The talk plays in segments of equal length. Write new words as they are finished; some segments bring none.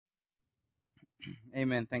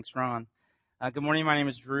Amen. Thanks, Ron. Good morning. My name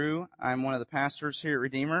is Drew. I'm one of the pastors here at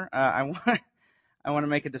Redeemer. I want to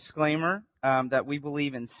make a disclaimer that we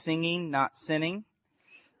believe in singing, not sinning.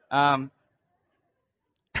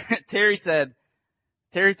 Terry thought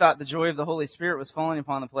the joy of the Holy Spirit was falling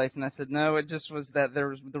upon the place, and I said, no, it just was that there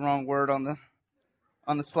was the wrong word on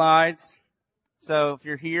the slides. So if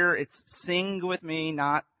you're here, it's sing with me,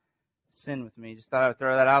 not sin with me. Just thought I would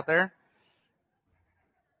throw that out there.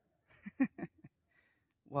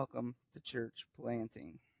 Welcome to church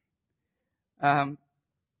planting.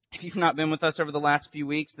 If you've not been with us over the last few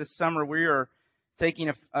weeks, this summer we are taking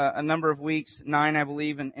a number of weeks, 9 I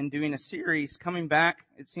believe, and doing a series, coming back,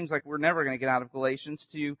 it seems like we're never going to get out of Galatians,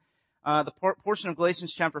 to the portion of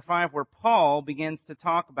Galatians chapter 5 where Paul begins to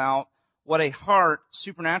talk about what a heart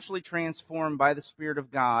supernaturally transformed by the Spirit of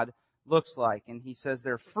God looks like. And he says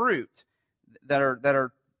they're fruit that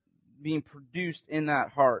are being produced in that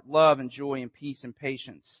heart: love and joy and peace and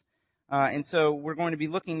patience. And so we're going to be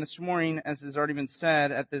looking this morning, as has already been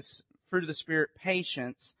said, at this fruit of the Spirit,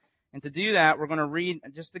 patience. And to do that, we're going to read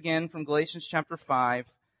just again from Galatians chapter 5,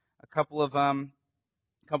 a couple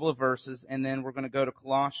of verses, and then we're going to go to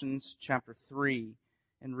Colossians chapter 3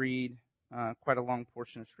 and read quite a long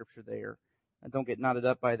portion of Scripture there. Don't get knotted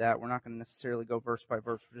up by that. We're not going to necessarily go verse by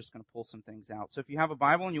verse. We're just going to pull some things out. So if you have a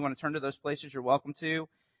Bible and you want to turn to those places, you're welcome to.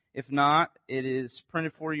 If not, it is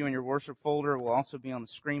printed for you in your worship folder. It will also be on the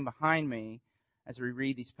screen behind me as we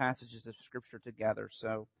read these passages of Scripture together.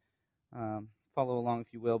 So follow along, if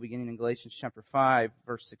you will, beginning in Galatians chapter 5,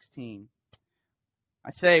 verse 16. I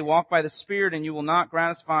say, walk by the Spirit, and you will not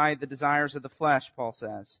gratify the desires of the flesh, Paul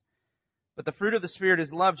says. But the fruit of the Spirit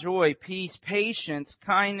is love, joy, peace, patience,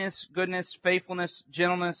 kindness, goodness, faithfulness,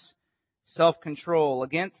 gentleness, self-control.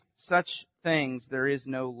 Against such things there is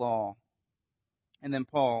no law. And then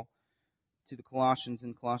Paul to the Colossians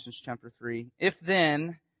in Colossians chapter 3. If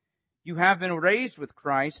then you have been raised with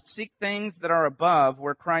Christ, seek things that are above,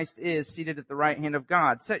 where Christ is seated at the right hand of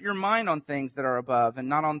God. Set your mind on things that are above and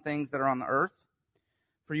not on things that are on the earth.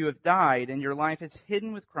 For you have died, and your life is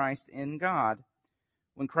hidden with Christ in God.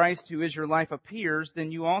 When Christ, who is your life, appears,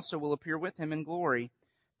 then you also will appear with him in glory.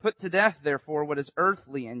 Put to death, therefore, what is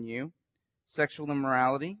earthly in you: sexual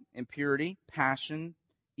immorality, impurity, passion,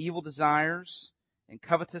 evil desires, and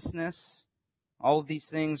covetousness. All of these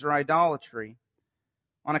things are idolatry.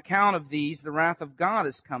 On account of these, the wrath of God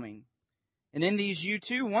is coming. And in these you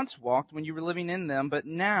too once walked when you were living in them, but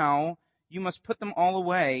now you must put them all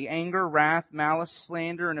away: anger, wrath, malice,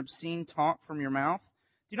 slander, and obscene talk from your mouth.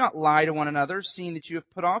 Do not lie to one another, seeing that you have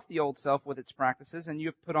put off the old self with its practices, and you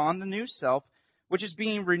have put on the new self, which is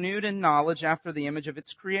being renewed in knowledge after the image of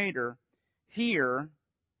its Creator. Here,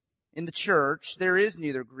 in the church, there is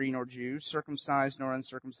neither Greek nor Jew, circumcised nor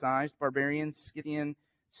uncircumcised, barbarian, Scythian,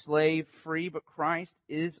 slave, free, but Christ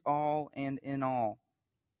is all and in all.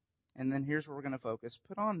 And then here's where we're going to focus.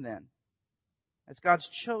 Put on then, as God's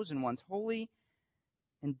chosen ones, holy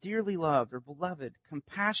and dearly loved, or beloved,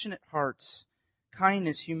 compassionate hearts,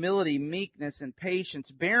 kindness, humility, meekness, and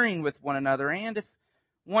patience, bearing with one another, and if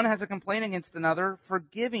one has a complaint against another,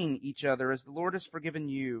 forgiving each other as the Lord has forgiven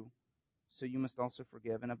you. So you must also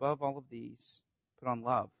forgive. And above all of these, put on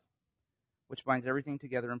love, which binds everything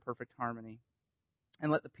together in perfect harmony.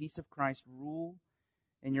 And let the peace of Christ rule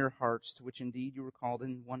in your hearts, to which indeed you were called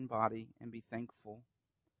in one body, and be thankful.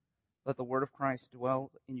 Let the word of Christ dwell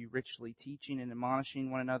in you richly, teaching and admonishing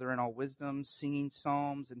one another in all wisdom, singing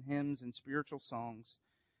psalms and hymns and spiritual songs,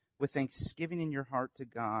 with thanksgiving in your heart to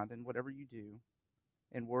God. And whatever you do,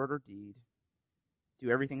 in word or deed, do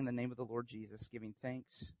everything in the name of the Lord Jesus, giving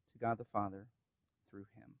thanks to God the Father through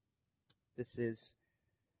him. This is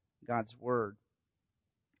God's word.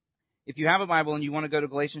 If you have a Bible and you want to go to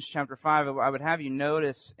Galatians chapter 5, I would have you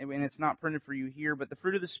notice, and it's not printed for you here, but the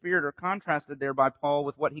fruit of the Spirit are contrasted there by Paul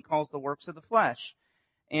with what he calls the works of the flesh.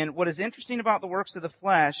 And what is interesting about the works of the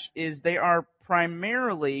flesh is they are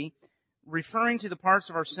primarily referring to the parts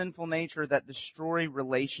of our sinful nature that destroy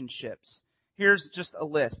relationships. Here's just a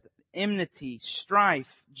list: enmity,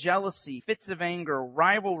 strife, jealousy, fits of anger,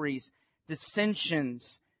 rivalries,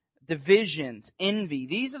 dissensions, divisions, envy.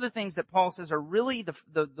 These are the things that Paul says are really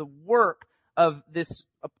the work of this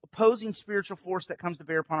opposing spiritual force that comes to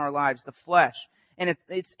bear upon our lives, the flesh. And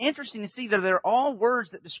it's interesting to see that they're all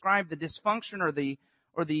words that describe the dysfunction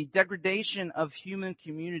or the degradation of human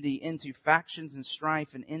community into factions and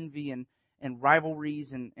strife and envy and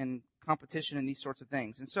rivalries and competition and these sorts of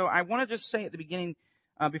things. And so I want to just say at the beginning,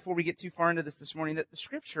 before we get too far into this morning, that the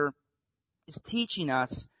Scripture is teaching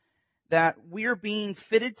us that we're being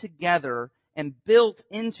fitted together and built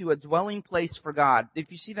into a dwelling place for God.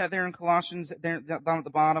 If you see that there in Colossians, there down at the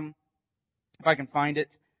bottom, if I can find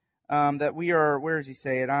it, that we are, where does he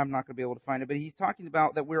say it? I'm not going to be able to find it, but he's talking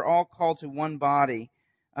about that we're all called to one body.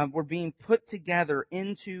 We're being put together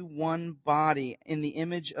into one body in the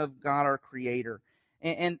image of God our Creator.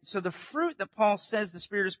 And so the fruit that Paul says the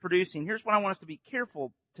Spirit is producing, here's what I want us to be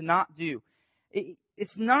careful to not do.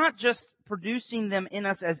 It's not just producing them in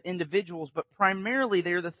us as individuals, but primarily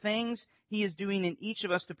they're the things He is doing in each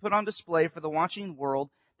of us to put on display for the watching world,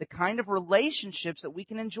 the kind of relationships that we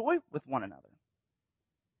can enjoy with one another.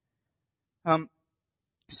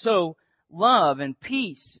 So love and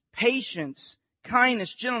peace, patience,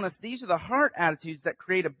 kindness, gentleness, these are the heart attitudes that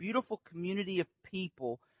create a beautiful community of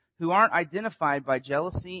people who aren't identified by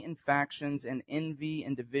jealousy and factions and envy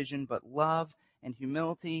and division, but love and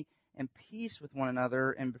humility and peace with one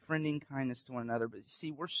another and befriending kindness to one another. But you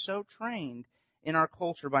see, we're so trained in our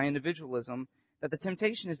culture by individualism that the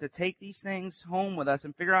temptation is to take these things home with us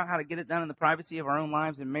and figure out how to get it done in the privacy of our own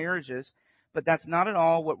lives and marriages. But that's not at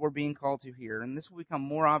all what we're being called to here. And this will become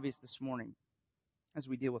more obvious this morning as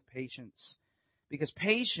we deal with patience. Because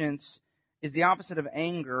patience is the opposite of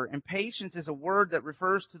anger, and patience is a word that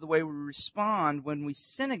refers to the way we respond when we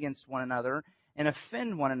sin against one another and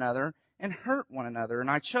offend one another and hurt one another. And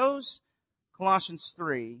I chose Colossians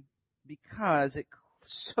 3 because it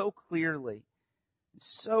so clearly,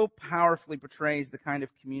 so powerfully portrays the kind of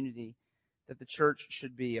community that the church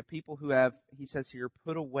should be. A people who have, he says here,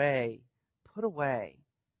 put away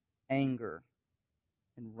anger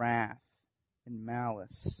and wrath and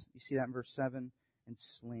malice. You see that in verse 7? And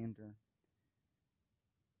slander.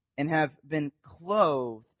 And have been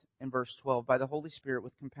clothed, in verse 12, by the Holy Spirit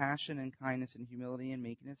with compassion and kindness and humility and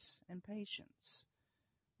meekness and patience,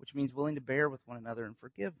 which means willing to bear with one another and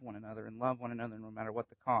forgive one another and love one another no matter what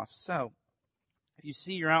the cost. So, if you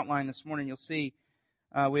see your outline this morning, you'll see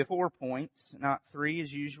we have 4 points, not 3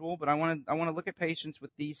 as usual, but I want to look at patience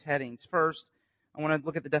with these headings. First, I want to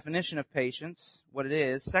look at the definition of patience, what it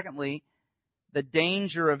is. Secondly, the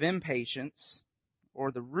danger of impatience, or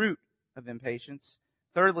the root of impatience.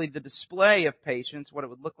 Thirdly, the display of patience, what it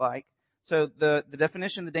would look like. So the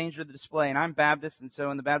definition, the danger, the display, and I'm Baptist, and so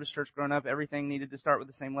in the Baptist church growing up, everything needed to start with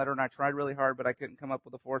the same letter, and I tried really hard, but I couldn't come up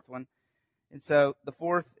with a fourth one. And so the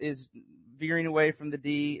fourth is veering away from the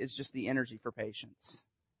D, is just the energy for patience.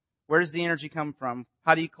 Where does the energy come from?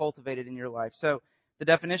 How do you cultivate it in your life? So the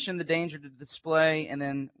definition, the danger, the display, and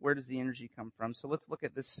then where does the energy come from? So let's look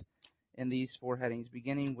at this in these 4 headings,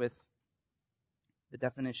 beginning with the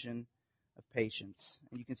definition of patience.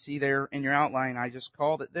 And you can see there in your outline, I just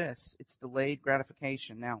called it this. It's delayed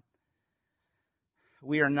gratification. Now,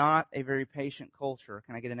 we are not a very patient culture.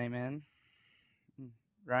 Can I get an amen?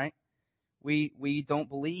 Right? We don't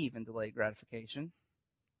believe in delayed gratification.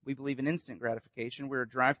 We believe in instant gratification. We're a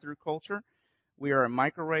drive-through culture. We are a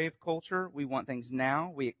microwave culture. We want things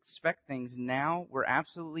now. We expect things now. We're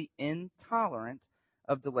absolutely intolerant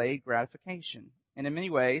of delayed gratification. And in many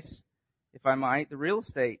ways, if I might, the real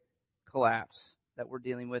estate collapse that we're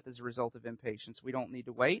dealing with is a result of impatience. We don't need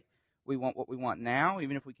to wait. We want what we want now,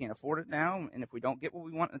 even if we can't afford it now. And if we don't get what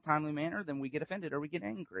we want in a timely manner, then we get offended or we get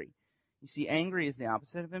angry. You see, angry is the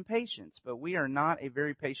opposite of impatience, but we are not a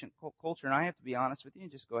very patient culture. And I have to be honest with you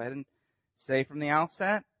and just go ahead and say from the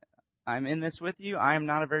outset, I'm in this with you. I am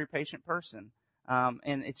not a very patient person.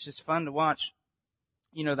 And it's just fun to watch,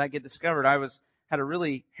 that get discovered. Had a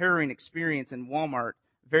really harrowing experience in Walmart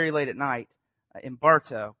very late at night in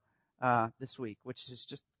Bartow this week, which is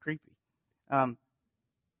just creepy. And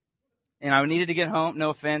I needed to get home.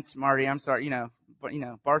 No offense, Marty. I'm sorry. But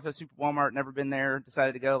Bartow Super Walmart. Never been there.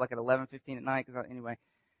 Decided to go like at 11:15 at night. Anyway,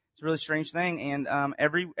 it's a really strange thing. And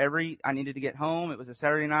I needed to get home. It was a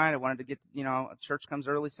Saturday night. I wanted to get church comes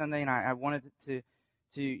early Sunday, and I wanted to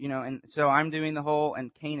and so I'm doing the whole.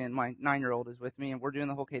 And Kanan, my 9-year-old, is with me, and we're doing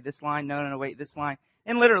the whole. Okay, this line. No, wait, this line.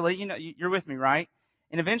 And literally, you're with me, right?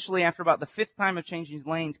 And eventually, after about the 5th time of changing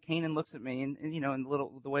lanes, Kanan looks at me, and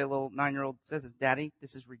the way a little 9-year-old says is, "Daddy,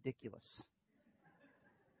 this is ridiculous."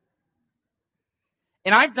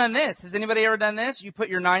 And I've done this. Has anybody ever done this? You put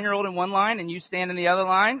your 9-year-old in one line, and you stand in the other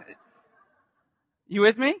line. You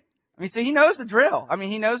with me? So he knows the drill.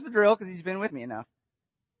 He knows the drill because he's been with me enough.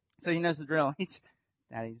 So he knows the drill.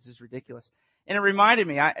 Daddy, this is ridiculous. And it reminded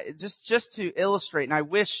me, just to illustrate, and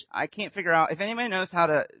I can't figure out, if anybody knows how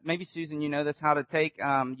to, maybe Susan, how to take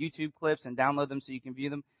YouTube clips and download them so you can view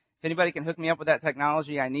them. If anybody can hook me up with that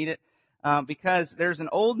technology, I need it. Because there's an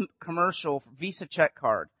old commercial, Visa check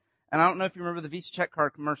card. And I don't know if you remember the Visa check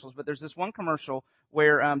card commercials, but there's this one commercial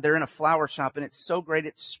where they're in a flower shop, and it's so great,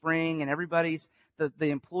 it's spring, and the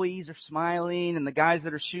employees are smiling, and the guys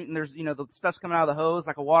that are shooting, there's, the stuff's coming out of the hose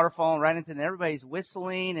like a waterfall and right into, and everybody's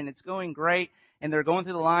whistling, and it's going great, and they're going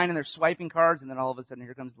through the line, and they're swiping cards, and then all of a sudden,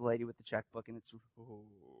 here comes the lady with the checkbook, and it's,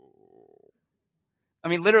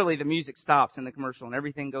 literally the music stops in the commercial, and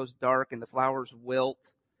everything goes dark, and the flowers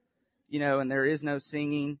wilt, and there is no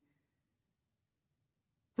singing.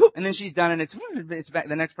 And then she's done, and it's back,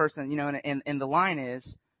 the next person, and the line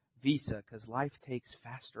is, Visa, because life takes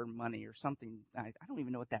faster money or something. I don't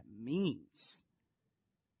even know what that means.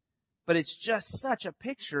 But it's just such a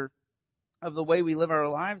picture of the way we live our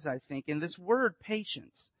lives, I think. And this word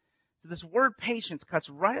patience. So this word patience cuts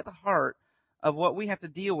right at the heart of what we have to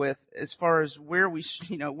deal with as far as where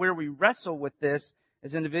we wrestle with this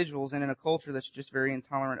as individuals and in a culture that's just very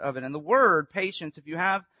intolerant of it. And the word patience, if you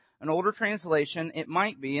have an older translation, it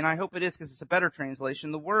might be, and I hope it is because it's a better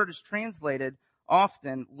translation, the word is translated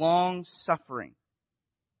often long-suffering.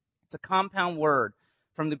 It's a compound word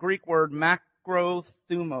from the Greek word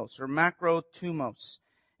makrothumos or makrotumos.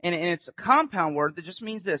 And it's a compound word that just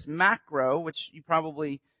means this. Macro, which you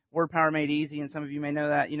probably, word power made easy, and some of you may know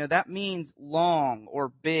that, that means long or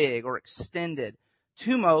big or extended.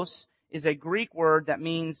 Tumos is a Greek word that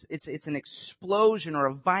means it's an explosion or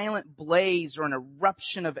a violent blaze or an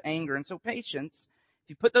eruption of anger. And so patience, if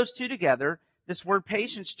you put those two together, this word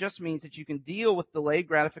patience just means that you can deal with delayed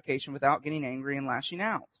gratification without getting angry and lashing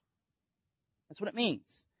out. That's what it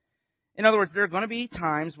means. In other words, there are going to be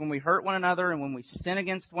times when we hurt one another and when we sin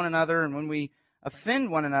against one another and when we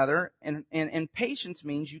offend one another. And patience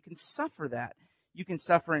means you can suffer that. You can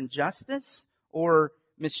suffer injustice or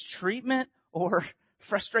mistreatment or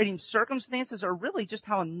frustrating circumstances or really just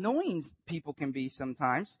how annoying people can be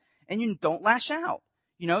sometimes. And you don't lash out.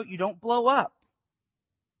 You don't blow up.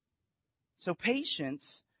 So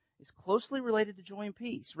patience is closely related to joy and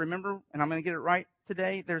peace. Remember, and I'm going to get it right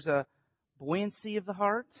today, there's a buoyancy of the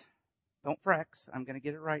heart. Don't frex. I'm going to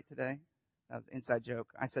get it right today. That was an inside joke.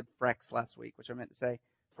 I said frex last week, which I meant to say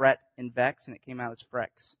fret and vex, and it came out as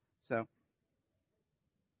frex. So,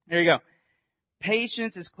 there you go.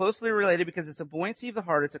 Patience is closely related because it's a buoyancy of the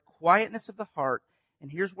heart. It's a quietness of the heart.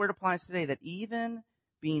 And here's where it applies today, that even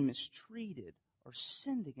being mistreated or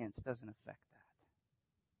sinned against doesn't affect that.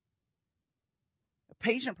 A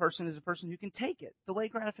patient person is a person who can take it, delay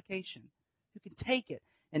gratification, who can take it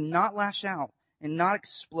and not lash out and not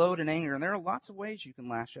explode in anger. And there are lots of ways you can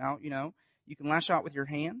lash out, You can lash out with your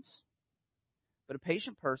hands. But a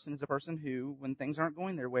patient person is a person who, when things aren't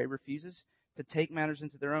going their way, refuses to take matters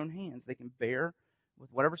into their own hands. They can bear with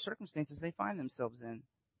whatever circumstances they find themselves in.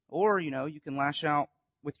 Or, you can lash out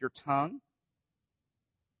with your tongue.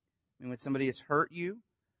 When somebody has hurt you,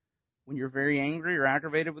 when you're very angry or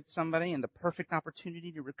aggravated with somebody and the perfect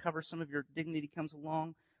opportunity to recover some of your dignity comes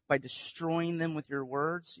along by destroying them with your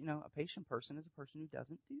words, a patient person is a person who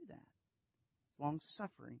doesn't do that. It's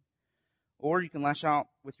long-suffering. Or you can lash out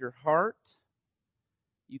with your heart.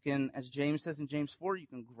 You can, as James says in James 4, you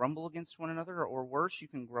can grumble against one another, or worse, you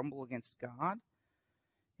can grumble against God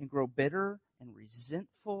and grow bitter and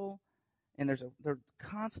resentful. And there's a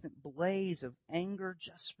constant blaze of anger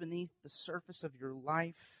just beneath the surface of your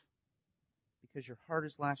life because your heart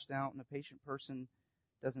is lashed out, and a patient person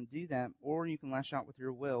doesn't do that. Or you can lash out with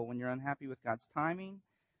your will when you're unhappy with God's timing,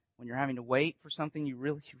 when you're having to wait for something you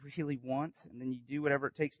really, really want, and then you do whatever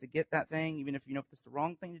it takes to get that thing, even if you know if it's the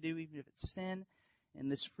wrong thing to do, even if it's sin. And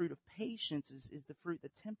this fruit of patience is the fruit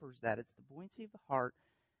that tempers that. It's the buoyancy of the heart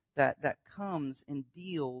that comes and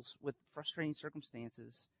deals with frustrating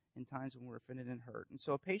circumstances in times when we're offended and hurt. And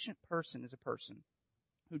so a patient person is a person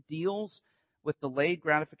who deals with delayed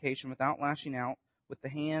gratification without lashing out with the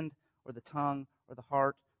hand or the tongue or the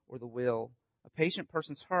heart or the will. A patient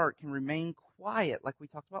person's heart can remain quiet, like we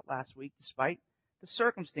talked about last week, despite the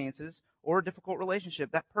circumstances or a difficult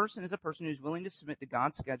relationship. That person is a person who's willing to submit to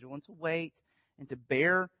God's schedule and to wait and to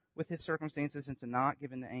bear with his circumstances and to not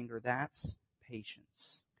give in to anger. That's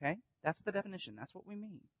patience. Okay? That's the definition. That's what we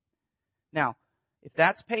mean. Now, if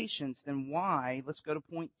that's patience, then why, let's go to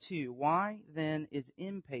point 2. Why then is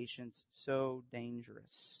impatience so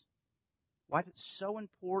dangerous? Why is it so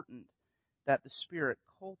important that the Spirit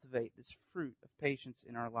cultivate this fruit of patience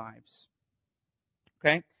in our lives?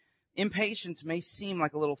 Okay? Impatience may seem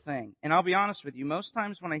like a little thing. And I'll be honest with you, most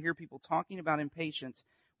times when I hear people talking about impatience,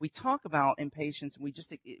 we talk about impatience and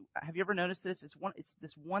have you ever noticed this? It's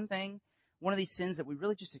this one thing, one of these sins that we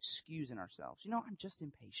really just excuse in ourselves. I'm just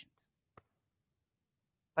impatient.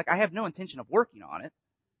 Like, I have no intention of working on it.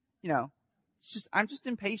 I'm just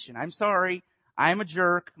impatient. I'm sorry. I'm a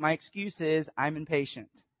jerk. My excuse is I'm impatient.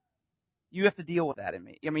 You have to deal with that in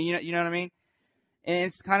me. You know what I mean? And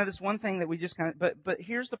it's kind of this one thing that we just but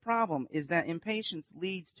here's the problem, is that impatience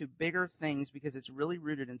leads to bigger things because it's really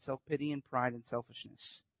rooted in self-pity and pride and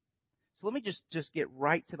selfishness. So let me just get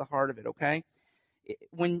right to the heart of it, okay?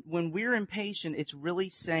 When we're impatient, it's really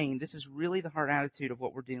saying, this is really the heart attitude of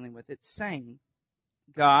what we're dealing with. It's saying,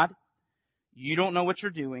 God, you don't know what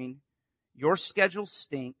you're doing. Your schedule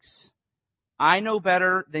stinks. I know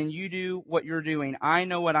better than you do what you're doing. I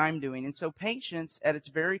know what I'm doing. And so patience at its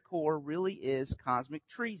very core really is cosmic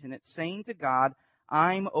treason. It's saying to God,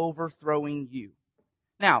 I'm overthrowing you.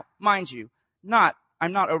 Now, mind you,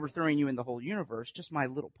 I'm not overthrowing you in the whole universe, just my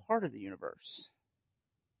little part of the universe.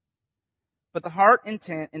 But the heart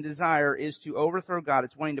intent and desire is to overthrow God.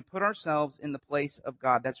 It's wanting to put ourselves in the place of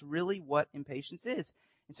God. That's really what impatience is.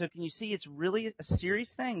 And so can you see it's really a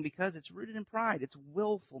serious thing because it's rooted in pride. It's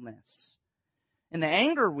willfulness. And the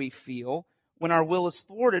anger we feel when our will is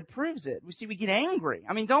thwarted proves it. We get angry.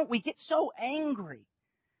 I mean, we get so angry.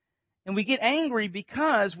 And we get angry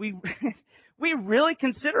because we really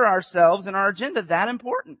consider ourselves and our agenda that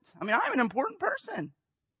important. I mean, I'm an important person.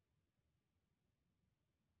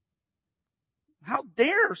 How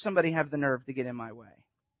dare somebody have the nerve to get in my way?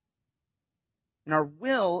 And our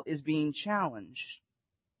will is being challenged.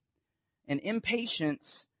 And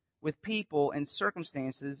impatience with people and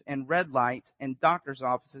circumstances and red lights and doctor's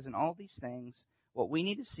offices and all these things, what we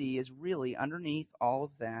need to see is really underneath all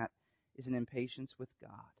of that is an impatience with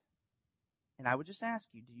God. And I would just ask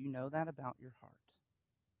you, do you know that about your heart?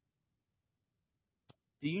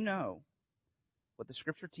 Do you know what the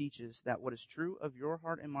Scripture teaches, that what is true of your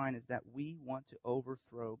heart and mine is that we want to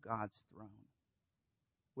overthrow God's throne?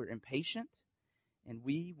 We're impatient, and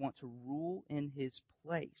we want to rule in His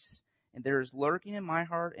place. And there is lurking in my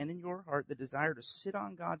heart and in your heart the desire to sit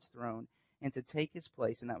on God's throne and to take His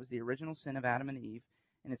place. And that was the original sin of Adam and Eve.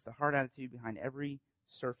 And it's the heart attitude behind every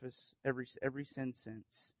sin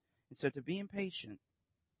since. And so to be impatient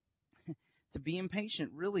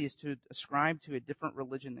really is to ascribe to a different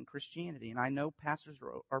religion than Christianity. And I know pastors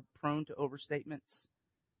are prone to overstatements.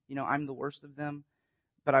 I'm the worst of them.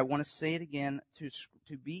 But I want to say it again,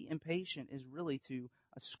 to be impatient is really to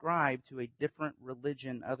ascribe to a different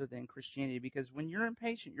religion other than Christianity. Because when you're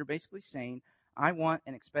impatient, you're basically saying, I want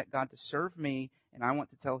and expect God to serve me, and I want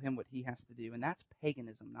to tell Him what He has to do. And that's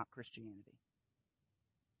paganism, not Christianity.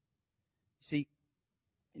 You see,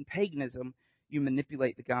 in paganism, you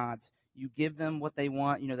manipulate the gods. You give them what they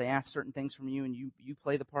want. They ask certain things from you, and you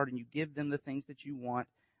play the part, and you give them the things that you want.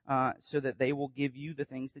 So that they will give you the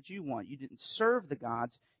things that you want. You didn't serve the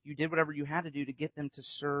gods. You did whatever you had to do to get them to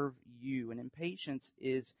serve you. And impatience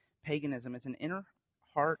is paganism. It's an inner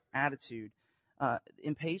heart attitude.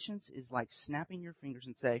 Impatience is like snapping your fingers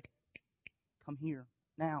and say, come here,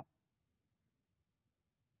 now.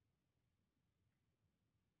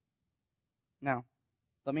 Now,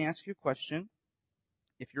 let me ask you a question.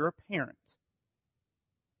 If you're a parent,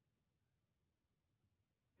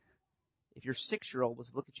 if your 6-year-old was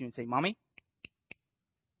to look at you and say, Mommy,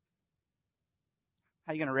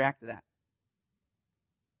 how are you going to react to that?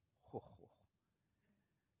 Oh,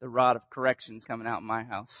 the rod of correction's coming out in my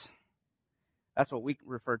house. That's what we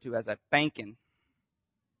refer to as a spanking.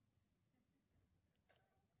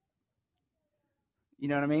 You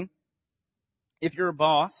know what I mean? If you're a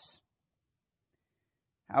boss,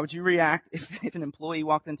 how would you react if an employee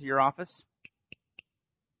walked into your office?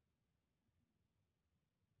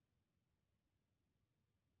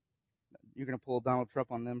 You're going to pull Donald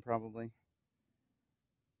Trump on them probably.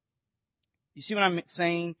 You see what I'm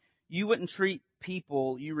saying? You wouldn't treat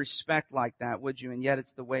people you respect like that, would you? And yet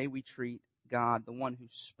it's the way we treat God, the one who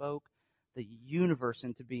spoke the universe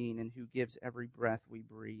into being and who gives every breath we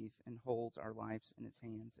breathe and holds our lives in His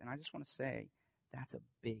hands. And I just want to say, that's a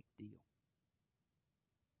big deal.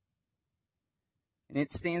 And it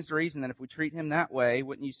stands to reason that if we treat Him that way,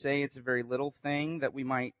 wouldn't you say it's a very little thing that we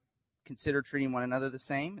might consider treating one another the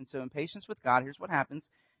same? And so impatience with God, here's what happens,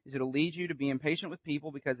 is it'll lead you to be impatient with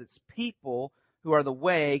people because it's people who are the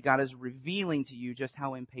way God is revealing to you just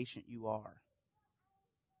how impatient you are.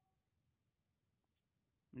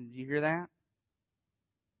 Did you hear that?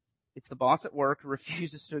 It's the boss at work who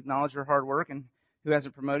refuses to acknowledge your hard work and who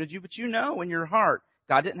hasn't promoted you, but you know in your heart,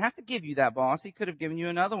 God didn't have to give you that boss. He could have given you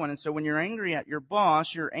another one. And so when you're angry at your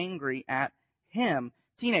boss, you're angry at Him.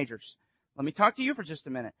 Teenagers, let me talk to you for just a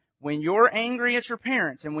minute. When you're angry at your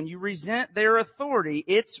parents and when you resent their authority,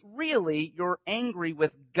 it's really you're angry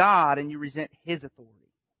with God and you resent His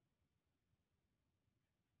authority.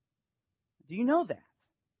 Do you know that?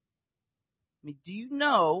 I mean, do you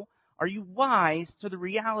know, are you wise to the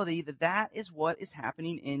reality that that is what is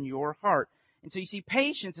happening in your heart? And so you see,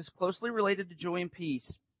 patience is closely related to joy and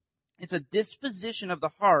peace. It's a disposition of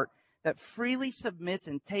the heart that freely submits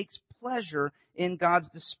and takes pleasure in God's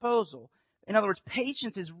disposal. In other words,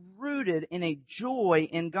 patience is rooted in a joy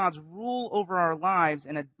in God's rule over our lives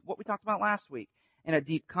and what we talked about last week, and a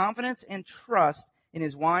deep confidence and trust in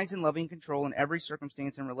His wise and loving control in every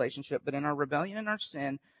circumstance and relationship. But in our rebellion and our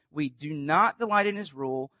sin, we do not delight in His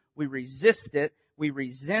rule. We resist it. We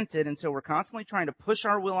resent it. And so we're constantly trying to push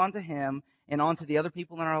our will onto Him and onto the other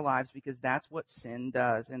people in our lives, because that's what sin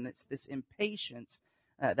does. And it's this impatience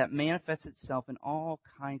that manifests itself in all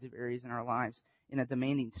kinds of areas in our lives, in a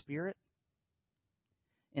demanding spirit,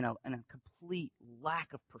 in a complete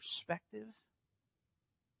lack of perspective.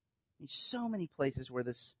 There's so many places where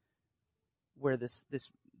this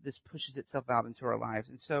pushes itself out into our lives.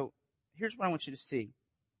 And so here's what I want you to see.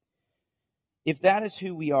 If that is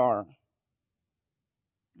who we are,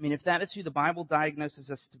 if that is who the Bible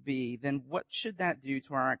diagnoses us to be, then what should that do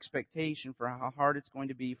to our expectation for how hard it's going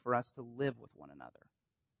to be for us to live with one another?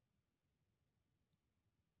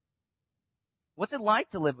 What's it like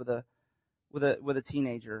to live with a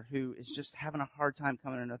teenager who is just having a hard time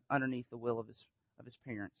coming underneath the will of his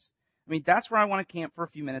parents? That's where I want to camp for a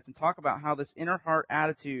few minutes and talk about how this inner heart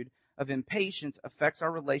attitude of impatience affects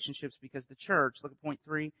our relationships, because the church, look at point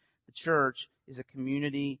 3, the church is a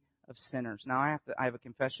community of sinners. Now I have a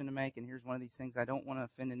confession to make, and here's one of these things. I don't want to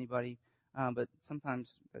offend anybody, but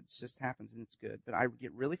sometimes that just happens and it's good. But I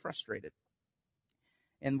get really frustrated.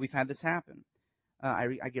 And we've had this happen.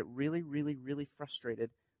 I get really, really, really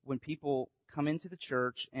frustrated when people come into the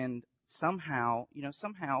church and somehow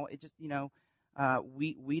it just,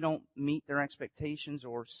 we don't meet their expectations,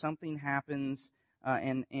 or something happens,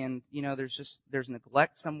 and there's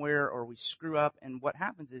neglect somewhere, or we screw up, and what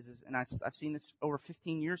happens is and I've seen this over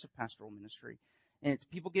 15 years of pastoral ministry, and it's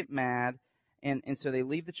people get mad, and so they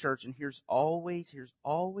leave the church, and here's always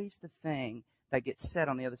the thing that gets said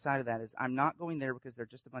on the other side of that is, I'm not going there because they're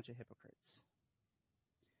just a bunch of hypocrites.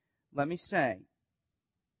 Let me say,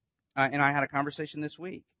 and I had a conversation this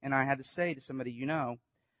week, and I had to say to somebody,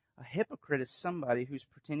 a hypocrite is somebody who's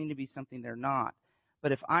pretending to be something they're not.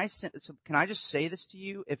 But if I sin, so can I just say this to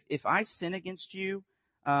you? If I sin against you,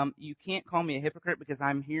 you can't call me a hypocrite, because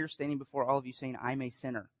I'm here standing before all of you saying I'm a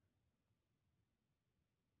sinner.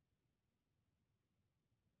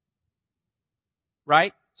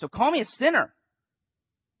 Right? So call me a sinner.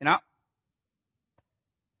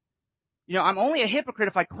 I'm only a hypocrite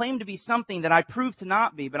if I claim to be something that I prove to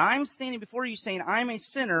not be. But I'm standing before you saying I'm a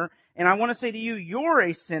sinner, and I want to say to you, you're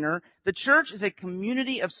a sinner. The church is a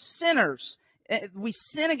community of sinners. We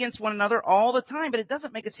sin against one another all the time, but it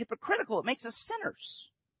doesn't make us hypocritical. It makes us sinners.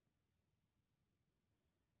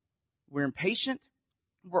 We're impatient.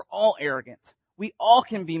 We're all arrogant. We all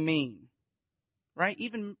can be mean. Right?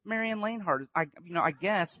 Even Marianne Lanehart, I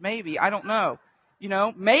guess, maybe, I don't know.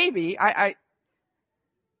 Maybe,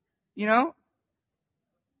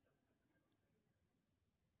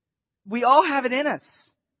 we all have it in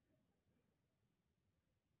us.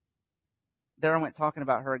 There I went talking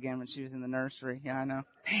about her again when she was in the nursery. Yeah, I know.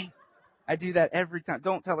 Dang. I do that every time.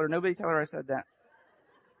 Don't tell her. Nobody tell her I said that.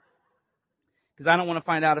 Because I don't want to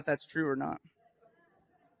find out if that's true or not.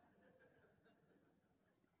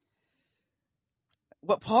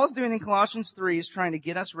 What Paul's doing in Colossians 3 is trying to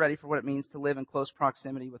get us ready for what it means to live in close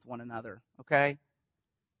proximity with one another. Okay?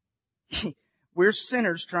 We're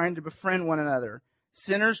sinners trying to befriend one another.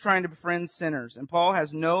 Sinners trying to befriend sinners. And Paul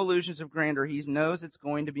has no illusions of grandeur. He knows it's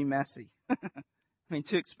going to be messy.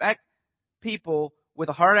 To expect people with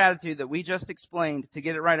a hard attitude that we just explained to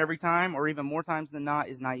get it right every time, or even more times than not,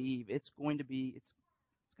 is naive. It's going to be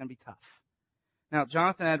tough. Now,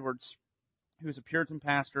 Jonathan Edwards, who's a Puritan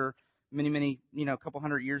pastor many, a couple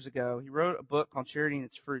hundred years ago, he wrote a book called Charity and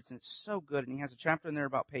Its Fruits, and it's so good. And he has a chapter in there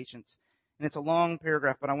about patience. And it's a long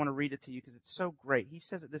paragraph, but I want to read it to you because it's so great. He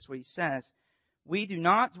says it this way. He says, "We do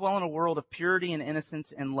not dwell in a world of purity and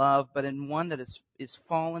innocence and love, but in one that is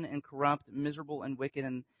fallen and corrupt, miserable and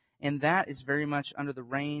wicked, and that is very much under the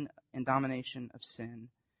reign and domination of sin.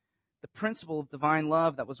 The principle of divine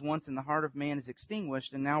love that was once in the heart of man is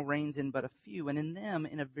extinguished and now reigns in but a few, and in them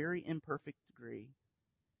in a very imperfect degree.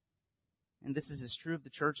 And this is as true of the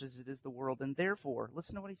church as it is the world. And therefore,"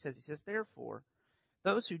 listen to what he says. He says, "Therefore,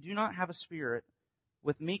 those who do not have a spirit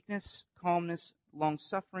with meekness, calmness,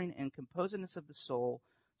 long-suffering, and composedness of the soul,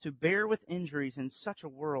 to bear with injuries in such a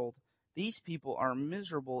world, these people are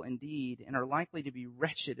miserable indeed and are likely to be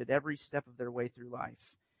wretched at every step of their way through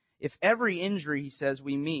life. If every injury," he says,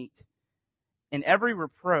 "we meet, and every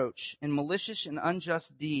reproach and malicious and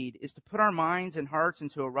unjust deed is to put our minds and hearts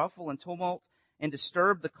into a ruffle and tumult and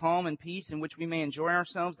disturb the calm and peace in which we may enjoy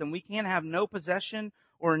ourselves, then we can have no possession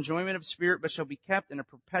or enjoyment of spirit, but shall be kept in a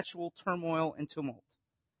perpetual turmoil and tumult.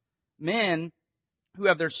 Men who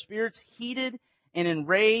have their spirits heated and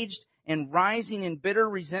enraged and rising in bitter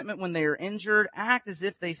resentment when they are injured, act as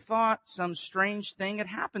if they thought some strange thing had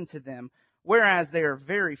happened to them, whereas they are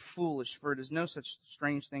very foolish, for it is no such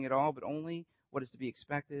strange thing at all, but only what is to be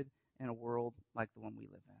expected in a world like the one we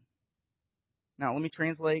live in. Now, let me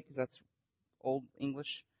translate, because that's Old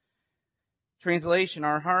English. Translation,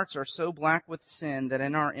 our hearts are so black with sin that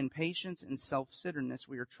in our impatience and self-centeredness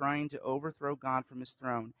we are trying to overthrow God from His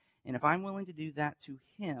throne. And if I'm willing to do that to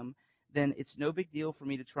Him, then it's no big deal for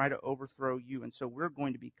me to try to overthrow you. And so we're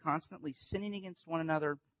going to be constantly sinning against one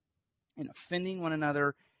another and offending one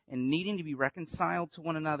another and needing to be reconciled to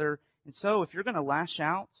one another. And so if you're going to lash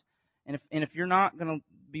out, and if you're not going to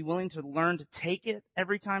be willing to learn to take it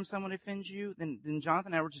every time someone offends you, then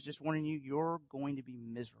Jonathan Edwards is just warning you, you're going to be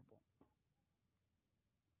miserable.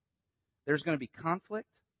 There's going to be conflict.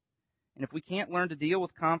 And if we can't learn to deal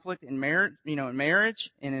with conflict in marriage, in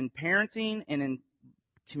marriage and in parenting and in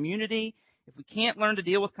community, if we can't learn to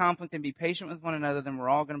deal with conflict and be patient with one another, then we're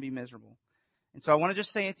all going to be miserable. And so I want to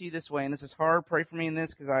just say it to you this way, and this is hard. Pray for me in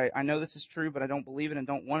this, because I know this is true, but I don't believe it and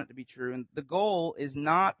don't want it to be true. And the goal is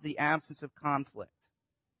not the absence of conflict.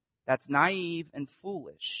 That's naive and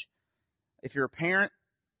foolish. If you're a parent,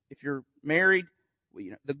 if you're married,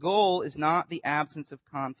 the goal is not the absence of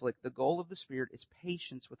conflict. The goal of the Spirit is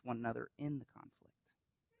patience with one another in the conflict.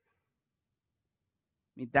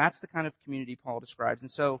 That's the kind of community Paul describes. And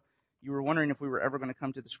so you were wondering if we were ever going to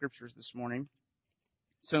come to the Scriptures this morning.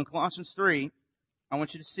 So in Colossians 3, I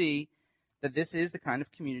want you to see that this is the kind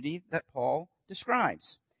of community that Paul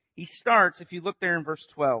describes. He starts, if you look there in verse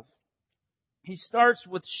 12, he starts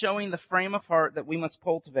with showing the frame of heart that we must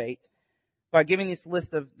cultivate by giving these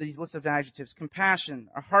list of adjectives. Compassion,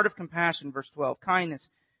 a heart of compassion, verse 12. Kindness,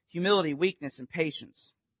 humility, weakness, and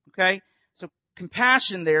patience. Okay? So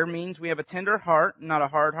compassion there means we have a tender heart, not a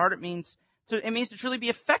hard heart. It means to truly be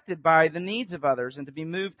affected by the needs of others and to be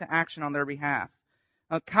moved to action on their behalf.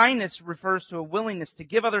 Kindness refers to a willingness to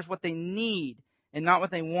give others what they need and not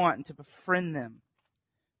what they want, and to befriend them.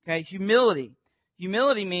 Okay? Humility.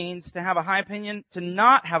 Humility means to have a high opinion, to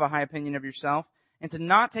not have a high opinion of yourself, and to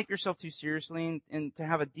not take yourself too seriously, and to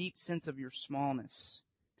have a deep sense of your smallness,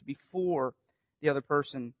 to be for the other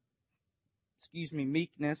person.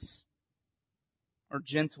 Meekness or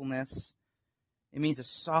gentleness. It means a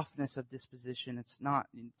softness of disposition. It's not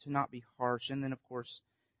to not be harsh. And then, of course,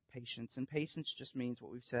 patience. And patience just means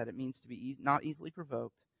what we've said. It means to be not easily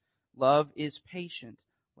provoked. Love is patient.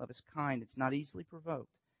 Love is kind. It's not easily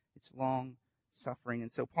provoked. It's long suffering.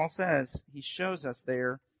 And so Paul says, he shows us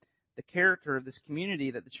there the character of this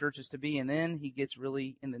community that the church is to be, and then he gets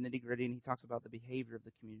really in the nitty-gritty and he talks about the behavior of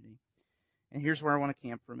the community. And here's where I want to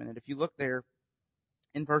camp for a minute. If you look there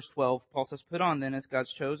in verse 12, Paul says, put on then as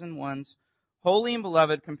God's chosen ones, holy and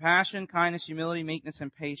beloved, compassion, kindness, humility, meekness,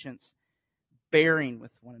 and patience, bearing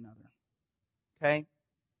with one another. Okay?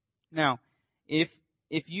 Now, if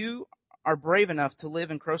you are brave enough to live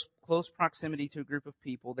in close proximity to a group of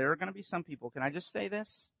people, there are going to be some people, can I just say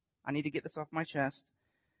this? I need to get this off my chest.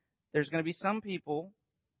 There's going to be some people,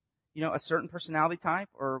 a certain personality type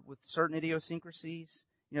or with certain idiosyncrasies,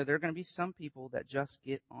 there are going to be some people that just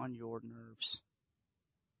get on your nerves.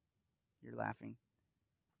 You're laughing.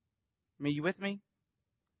 You with me?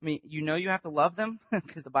 You have to love them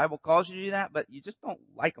because the Bible calls you to do that, but you just don't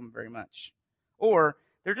like them very much. Or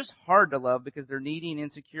they're just hard to love because they're needy and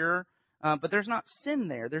insecure, but there's not sin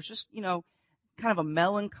there. There's just, kind of a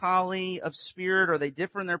melancholy of spirit, or they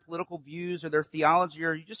differ in their political views or their theology,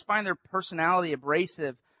 or you just find their personality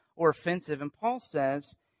abrasive or offensive. And Paul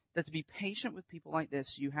says that to be patient with people like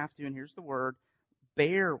this, you have to, and here's the word,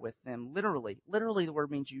 bear with them. Literally, the word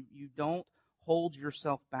means you don't hold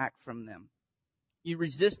yourself back from them. You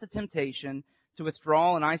resist the temptation to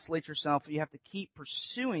withdraw and isolate yourself. You have to keep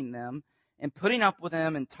pursuing them and putting up with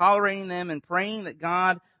them and tolerating them and praying that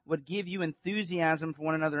God would give you enthusiasm for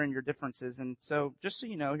one another in your differences. And so, just so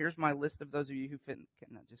you know, here's my list of those of you who fit.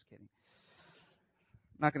 No, just kidding.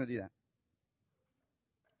 I'm not going to do that.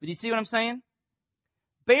 But do you see what I'm saying?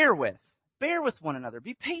 Bear with one another.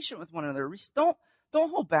 Be patient with one another. Don't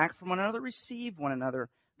hold back from one another. Receive one another.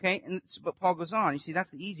 Okay? But Paul goes on. You see, that's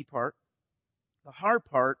the easy part. The hard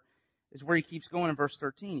part is where he keeps going in verse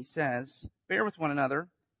 13. He says, bear with one another,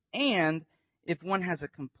 and if one has a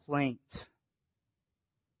complaint.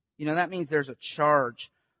 That means there's a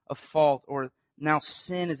charge of fault, or now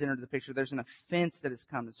sin has entered the picture. There's an offense that has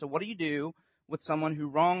come. So what do you do with someone who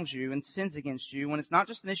wrongs you and sins against you when it's not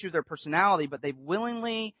just an issue of their personality, but they've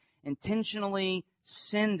willingly, intentionally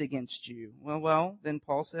sinned against you? Well, then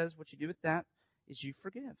Paul says what you do with that is you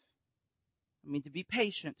forgive. I mean, to be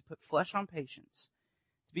patient, to put flesh on patience.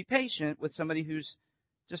 To be patient with somebody who's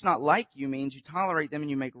just not like you means you tolerate them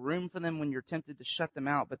and you make room for them when you're tempted to shut them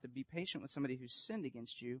out. But to be patient with somebody who's sinned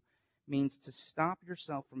against you means to stop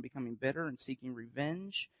yourself from becoming bitter and seeking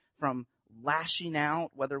revenge, from lashing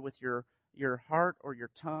out, whether with your heart or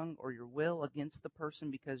your tongue or your will against the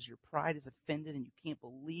person because your pride is offended and you can't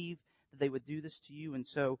believe that they would do this to you. And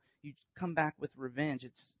so you come back with revenge.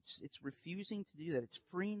 It's refusing to do that. It's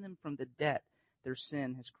freeing them from the debt their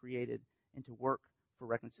sin has created and to work for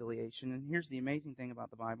reconciliation. And here's the amazing thing about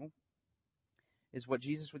the Bible is what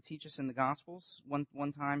Jesus would teach us in the Gospels.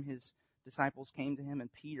 One time his disciples came to him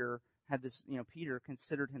and Peter had this, Peter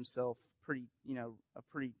considered himself a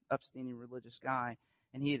pretty upstanding religious guy.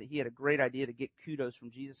 And he had a great idea to get kudos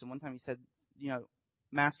from Jesus. And one time he said,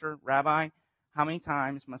 Master, Rabbi, how many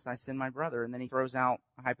times must I sin my brother? And then he throws out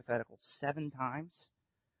a hypothetical, 7 times,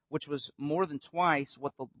 which was more than twice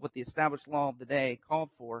what the established law of the day called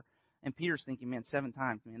for. And Peter's thinking, man, 7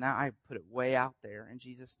 times. Man, I put it way out there. And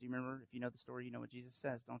Jesus, do you remember? If you know the story, you know what Jesus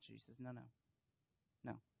says, don't you? He says,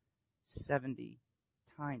 no. 70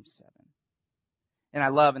 times 7. And I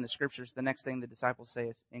love in the scriptures, the next thing the disciples say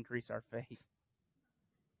is, increase our faith.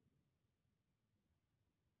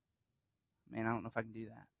 Man, I don't know if I can do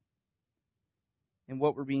that. And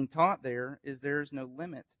what we're being taught there is there is no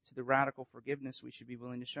limit to the radical forgiveness we should be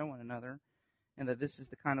willing to show one another, and that this is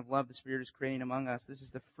the kind of love the Spirit is creating among us. This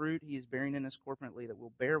is the fruit He is bearing in us corporately, that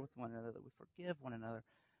we'll bear with one another, that we forgive one another,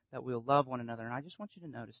 that we'll love one another. And I just want you to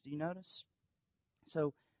notice. Do you notice?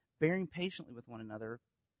 So, bearing patiently with one another,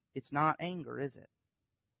 it's not anger, is it?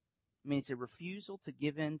 I mean, it's a refusal to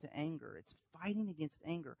give in to anger. It's fighting against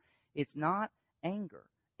anger. It's not anger.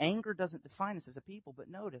 Anger doesn't define us as a people, but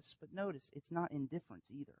notice, it's not indifference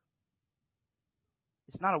either.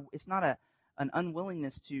 It's not an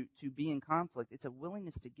unwillingness to be in conflict. It's a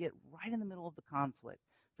willingness to get right in the middle of the conflict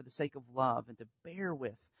for the sake of love and to bear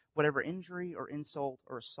with whatever injury or insult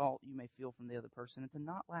or assault you may feel from the other person, and to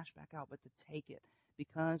not lash back out, but to take it.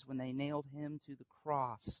 Because when they nailed Him to the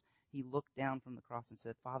cross, He looked down from the cross and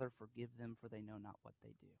said, Father, forgive them, for they know not what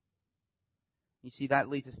they do. You see, that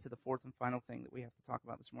leads us to the fourth and final thing that we have to talk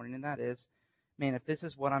about this morning, and that is, man, if this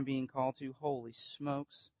is what I'm being called to, holy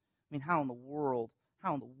smokes. I mean, how in the world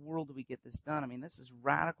do we get this done? I mean, this is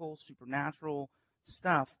radical, supernatural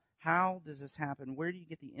stuff. How does this happen? Where do you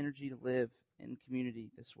get the energy to live in community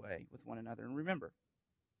this way with one another? And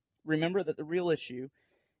remember that the real issue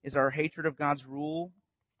is our hatred of God's rule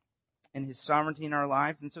and His sovereignty in our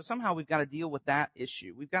lives. And so somehow we've got to deal with that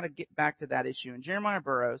issue. We've got to get back to that issue. And Jeremiah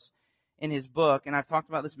Burroughs, in his book, and I've talked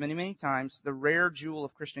about this many, many times, The Rare Jewel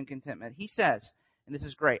of Christian Contentment, he says, and this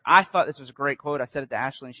is great. I thought this was a great quote. I said it to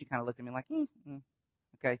Ashley, and she kind of looked at me like,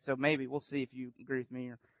 Okay, so maybe we'll see if you agree with me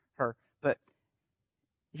or her. But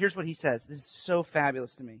here's what he says. This is so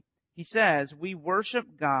fabulous to me. He says, we worship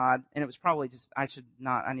God, and it was probably just, I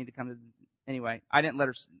need to come to, anyway, I didn't let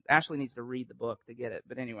her, Ashley needs to read the book to get it,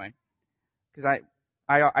 but anyway, because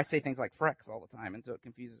I say things like Frex all the time, and so it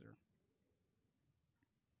confuses her.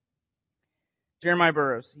 Jeremiah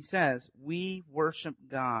Burroughs, he says, we worship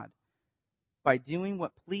God by doing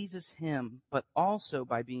what pleases Him, but also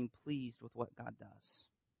by being pleased with what God does.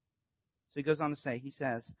 So he goes on to say, he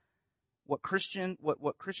says, what Christian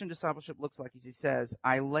discipleship looks like is, he says,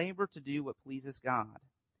 I labor to do what pleases God,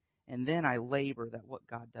 and then I labor that what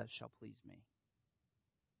God does shall please me.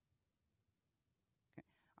 Okay.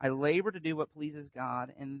 I labor to do what pleases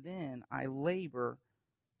God, and then I labor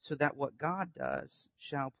so that what God does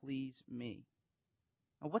shall please me.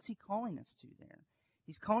 Now, what's He calling us to there?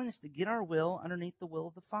 He's calling us to get our will underneath the will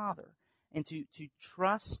of the Father and to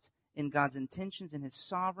trust in God's intentions and His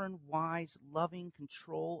sovereign, wise, loving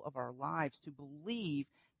control of our lives, to believe,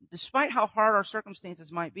 despite how hard our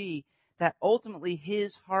circumstances might be, that ultimately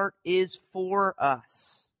His heart is for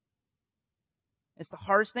us. It's the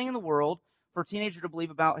hardest thing in the world for a teenager to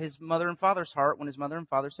believe about his mother and father's heart when his mother and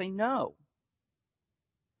father say no.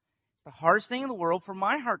 It's the hardest thing in the world for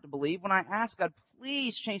my heart to believe when I ask God,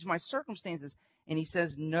 please change my circumstances, and He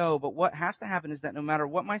says no. But what has to happen is that no matter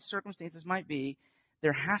what my circumstances might be,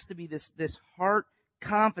 there has to be this heart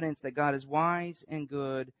confidence that God is wise and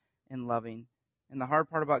good and loving. And the hard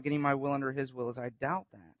part about getting my will under His will is I doubt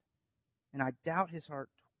that. And I doubt His heart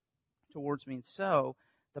towards me. And so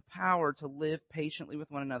the power to live patiently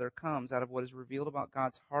with one another comes out of what is revealed about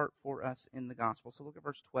God's heart for us in the gospel. So look at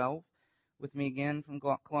verse 12 with me again from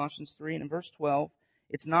Colossians 3. And in verse 12,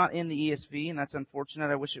 it's not in the ESV, and that's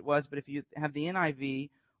unfortunate. I wish it was. But if you have the NIV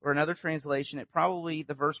or another translation,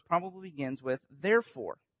 the verse probably begins with,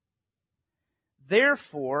 Therefore,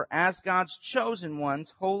 as God's chosen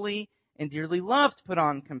ones, holy and dearly loved put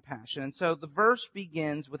on compassion. And so the verse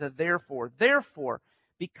begins with a therefore. Therefore,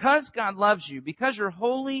 because God loves you, because you're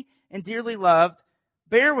holy and dearly loved,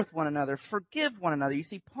 bear with one another, forgive one another. You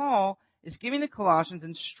see, Paul is giving the Colossians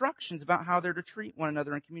instructions about how they're to treat one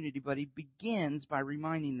another in community, but he begins by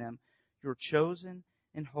reminding them, you're chosen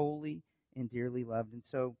and holy and dearly loved. And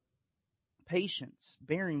so, patience,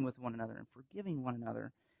 bearing with one another and forgiving one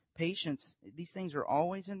another, patience, these things are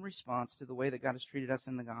always in response to the way that God has treated us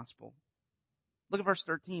in the gospel. Look at verse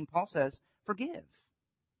 13. Paul says, forgive.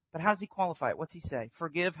 But how does he qualify it? What's he say?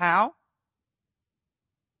 Forgive how?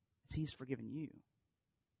 As he's forgiven you.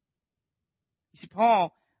 You see,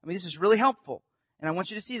 Paul, this is really helpful. And I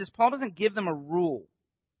want you to see this. Paul doesn't give them a rule.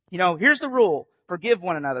 Here's the rule. Forgive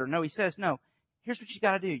one another. No, he says, no, here's what you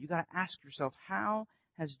got to do. You got to ask yourself, how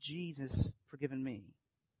has Jesus forgiven me?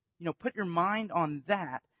 Put your mind on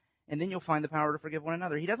that, and then you'll find the power to forgive one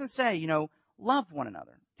another. He doesn't say, love one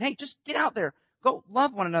another. Hey, just get out there. Go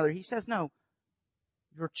love one another. He says, no,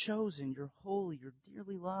 you're chosen, you're holy, you're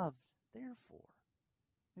dearly loved. Therefore,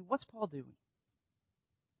 what's Paul doing?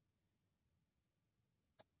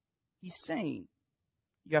 He's saying,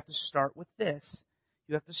 you have to start with this.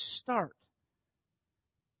 You have to start.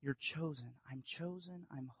 You're chosen. I'm chosen.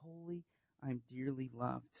 I'm holy. I'm dearly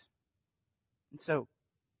loved. And so,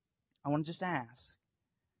 I want to just ask,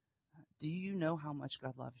 do you know how much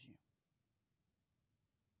God loves you?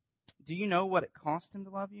 Do you know what it cost Him to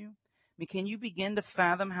love you? Can you begin to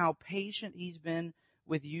fathom how patient He's been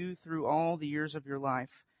with you through all the years of your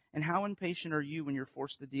life? And how impatient are you when you're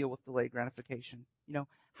forced to deal with delayed gratification?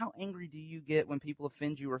 How angry do you get when people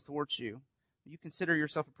offend you or thwart you? You consider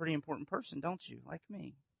yourself a pretty important person, don't you? Like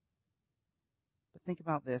me. But think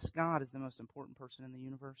about this. God is the most important person in the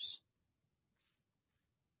universe.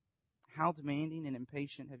 How demanding and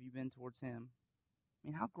impatient have you been towards Him?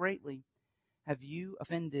 How greatly have you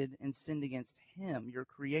offended and sinned against Him, your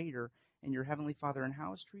Creator, and your Heavenly Father? And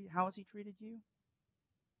how has He treated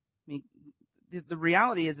you? The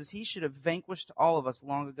reality is He should have vanquished all of us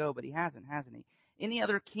long ago, but He hasn't He? Any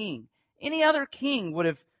other king would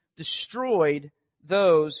have destroyed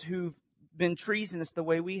those who've been treasonous the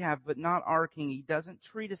way we have, but not our King. He doesn't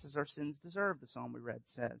treat us as our sins deserve, the psalm we read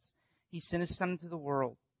says. He sent His Son into the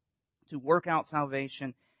world to work out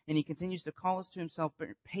salvation, and He continues to call us to Himself,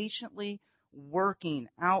 patiently working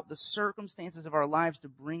out the circumstances of our lives to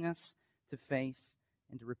bring us to faith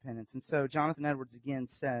and to repentance. And so Jonathan Edwards again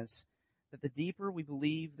says that the deeper we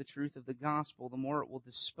believe the truth of the gospel, the more it will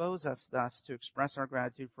dispose us thus to express our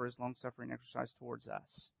gratitude for His long-suffering exercise towards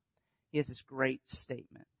us. He has this great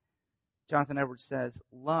statement. Jonathan Edwards says,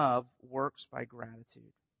 love works by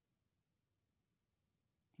gratitude.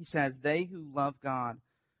 He says, they who love God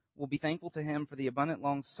will be thankful to Him for the abundant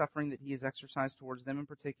long-suffering that He has exercised towards them in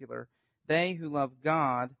particular. They who love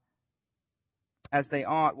God as they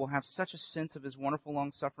ought will have such a sense of His wonderful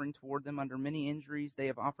long-suffering toward them under many injuries they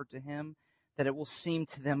have offered to Him that it will seem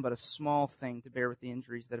to them but a small thing to bear with the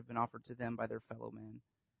injuries that have been offered to them by their fellow men.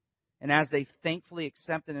 And as they thankfully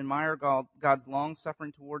accept and admire God's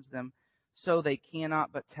long-suffering towards them, so they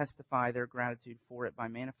cannot but testify their gratitude for it by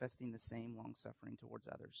manifesting the same long-suffering towards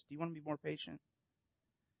others. Do you want to be more patient?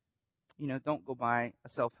 Don't go buy a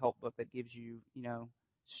self-help book that gives you,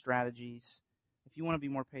 strategies. If you want to be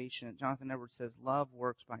more patient, Jonathan Edwards says, love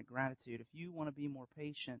works by gratitude. If you want to be more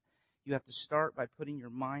patient, you have to start by putting your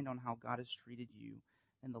mind on how God has treated you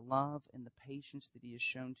and the love and the patience that He has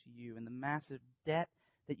shown to you and the massive debt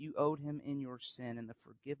that you owed Him in your sin and the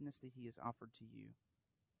forgiveness that He has offered to you.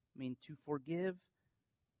 To forgive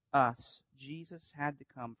us, Jesus had to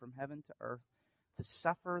come from heaven to earth to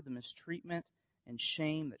suffer the mistreatment and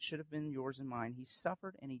shame that should have been yours and mine. He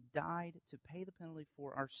suffered and He died to pay the penalty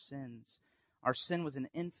for our sins. Our sin was an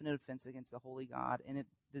infinite offense against the holy God, and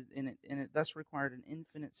it thus required an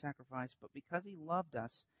infinite sacrifice. But because He loved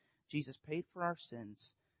us, Jesus paid for our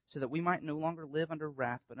sins so that we might no longer live under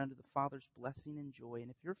wrath, but under the Father's blessing and joy.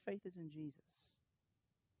 And if your faith is in Jesus,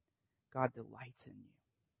 God delights in you.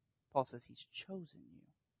 Paul says He's chosen you.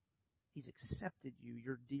 He's accepted you.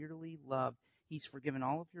 You're dearly loved. He's forgiven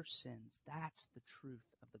all of your sins. That's the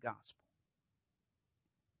truth of the gospel.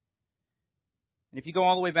 And if you go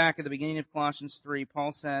all the way back at the beginning of Colossians 3,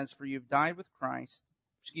 Paul says, for you've died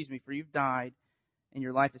and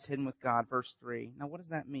your life is hidden with God, verse 3. Now what does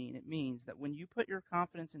that mean? It means that when you put your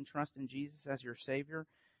confidence and trust in Jesus as your Savior,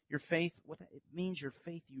 your faith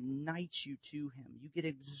unites you to Him. You get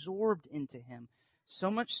absorbed into Him.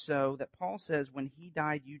 So much so that Paul says when He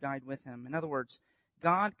died, you died with Him. In other words,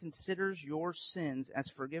 God considers your sins as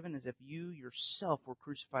forgiven as if you yourself were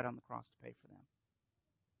crucified on the cross to pay for them.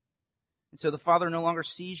 And so the Father no longer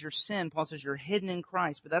sees your sin. Paul says you're hidden in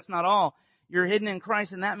Christ, but that's not all. You're hidden in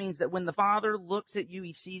Christ, and that means that when the Father looks at you,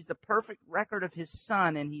 He sees the perfect record of His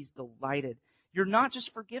Son, and He's delighted. You're not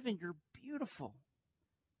just forgiven, you're beautiful.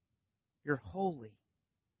 You're holy.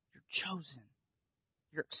 You're chosen.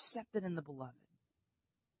 You're accepted in the Beloved.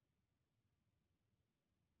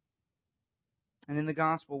 And in the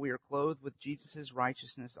gospel, we are clothed with Jesus'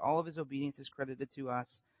 righteousness. All of His obedience is credited to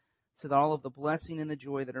us, so that all of the blessing and the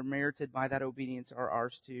joy that are merited by that obedience are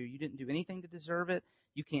ours too. You didn't do anything to deserve it.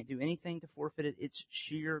 You can't do anything to forfeit it. It's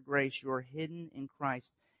sheer grace. You're hidden in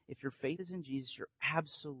Christ. If your faith is in Jesus, you're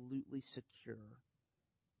absolutely secure.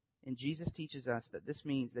 And Jesus teaches us that this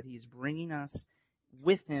means that He is bringing us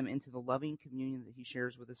with Him into the loving communion that He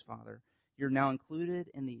shares with His Father. You're now included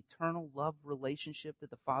in the eternal love relationship that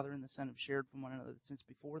the Father and the Son have shared from one another since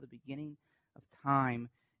before the beginning of time.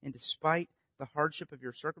 And despite the hardship of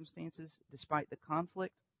your circumstances, despite the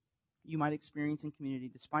conflict you might experience in community,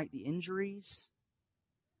 despite the injuries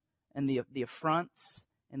and the affronts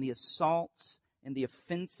and the assaults and the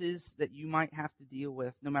offenses that you might have to deal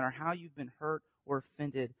with, no matter how you've been hurt or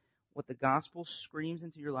offended, what the gospel screams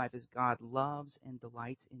into your life is God loves and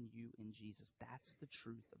delights in you in Jesus. That's the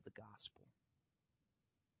truth of the gospel.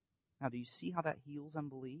 Now, do you see how that heals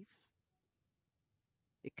unbelief?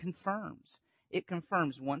 It confirms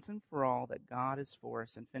once and for all that God is for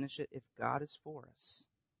us. And finish it, if God is for us,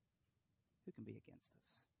 who can be against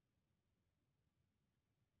us?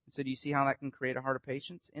 And so do you see how that can create a heart of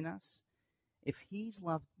patience in us? If He's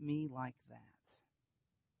loved me like that,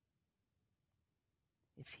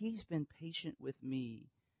 if He's been patient with me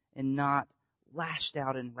and not lashed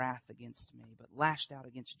out in wrath against me, but lashed out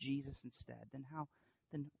against Jesus instead, then I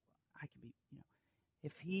can be,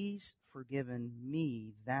 if He's forgiven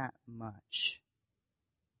me that much,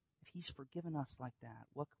 if He's forgiven us like that,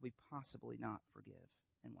 what could we possibly not forgive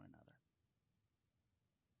in one another?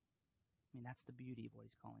 I mean, that's the beauty of what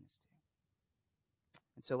He's calling us to.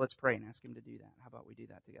 And so let's pray and ask Him to do that. How about we do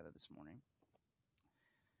that together this morning?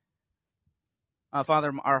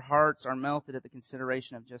 Father, our hearts are melted at the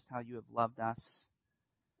consideration of just how You have loved us,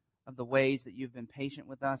 of the ways that You've been patient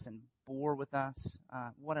with us and bore with us.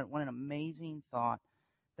 What an amazing thought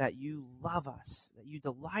that You love us, that You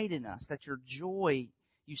delight in us, that Your joy,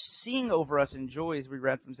 You sing over us in joy, as we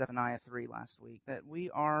read from Zephaniah 3 last week, that we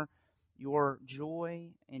are Your joy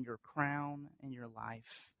and Your crown and Your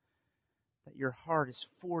life, that Your heart is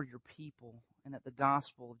for Your people, and that the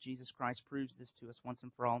gospel of Jesus Christ proves this to us once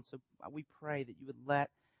and for all. And so we pray that You would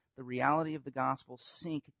let the reality of the gospel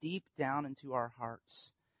sink deep down into our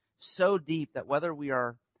hearts, so deep that whether we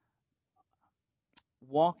are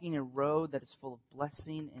walking a road that is full of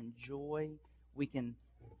blessing and joy, we can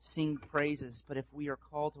sing praises. But if we are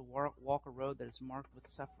called to walk a road that is marked with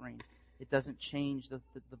suffering, it doesn't change the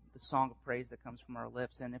song of praise that comes from our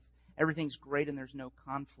lips. And if everything's great and there's no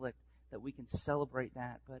conflict, that we can celebrate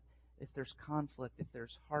that. But if there's conflict, if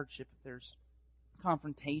there's hardship, if there's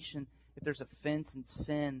confrontation, if there's offense and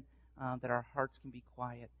sin, that our hearts can be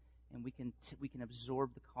quiet and we can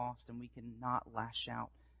absorb the cost and we can not lash out,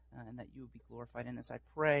 and that You would be glorified in us. I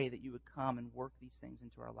pray that You would come and work these things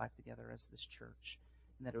into our life together as this church,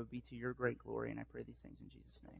 and that it would be to Your great glory. And I pray these things in Jesus' name.